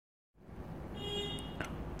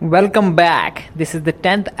Welcome back. This is the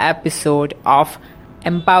 10th episode of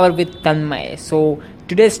Empower with Tanmay. So,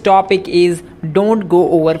 today's topic is don't go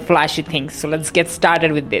over flashy things. So, let's get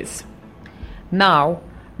started with this. Now,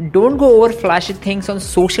 don't go over flashy things on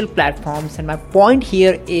social platforms. And my point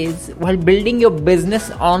here is while building your business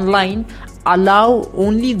online, allow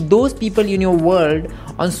only those people in your world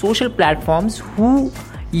on social platforms who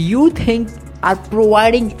you think are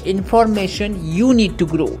providing information you need to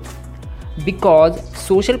grow, because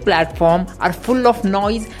social platforms are full of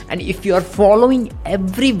noise, and if you are following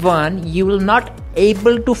everyone you will not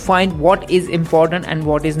able to find what is important and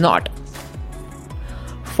what is not.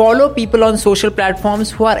 Follow people on social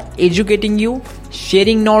platforms who are educating you,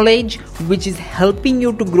 sharing knowledge which is helping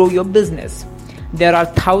you to grow your business. There are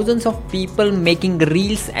thousands of people making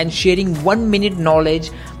reels and sharing 1 minute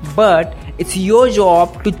knowledge, but it's your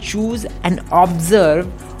job to choose and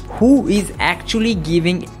observe who is actually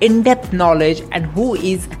giving in-depth knowledge and who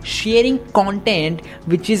is sharing content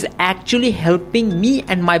which is actually helping me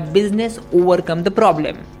and my business overcome the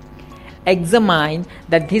problem. Examine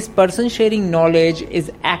that this person sharing knowledge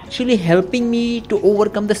is actually helping me to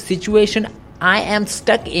overcome the situation I am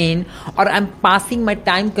stuck in, or I'm passing my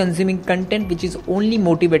time consuming content which is only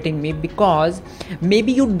motivating me, because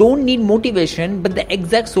maybe you don't need motivation but the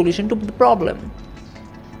exact solution to the problem.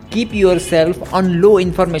 Keep yourself on low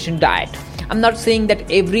information diet. I'm not saying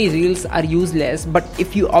that every reels are useless, but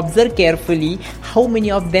if you observe carefully, how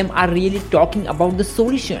many of them are really talking about the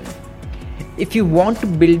solution? If you want to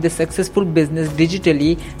build a successful business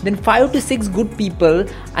digitally, then 5 to 6 good people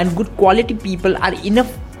and good quality people are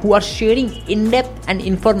enough who are sharing in-depth and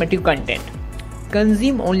informative content.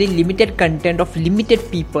 Consume only limited content of limited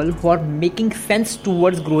people who are making sense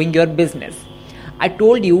towards growing your business. I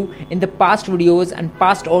told you in the past videos and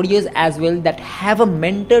past audios as well that have a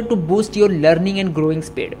mentor to boost your learning and growing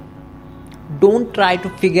speed. Don't try to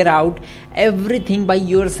figure out everything by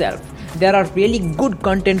yourself. There are really good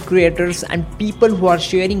content creators and people who are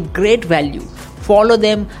sharing great value. Follow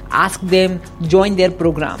them, ask them, join their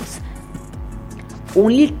programs.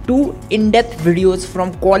 Only 2 in-depth videos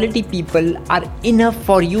from quality people are enough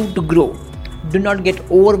for you to grow. Do not get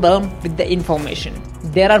overwhelmed with the information.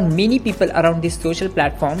 There are many people around these social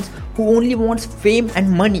platforms who only wants fame and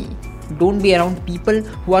money. Don't be around people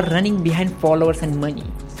who are running behind followers and money.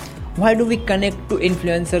 Why do we connect to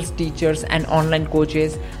influencers, teachers and online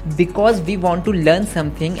coaches? Because we want to learn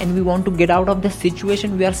something and we want to get out of the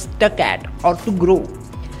situation we are stuck at, or to grow.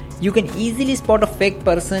 You can easily spot a fake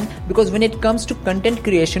person, because when it comes to content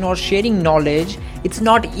creation or sharing knowledge, it's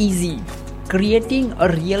not easy. Creating a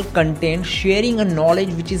real content, sharing a knowledge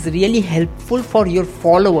which is really helpful for your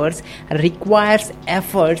followers requires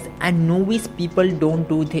efforts, and novice people don't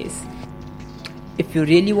do this. If you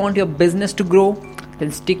really want your business to grow,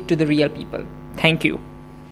 then stick to the real people. Thank you.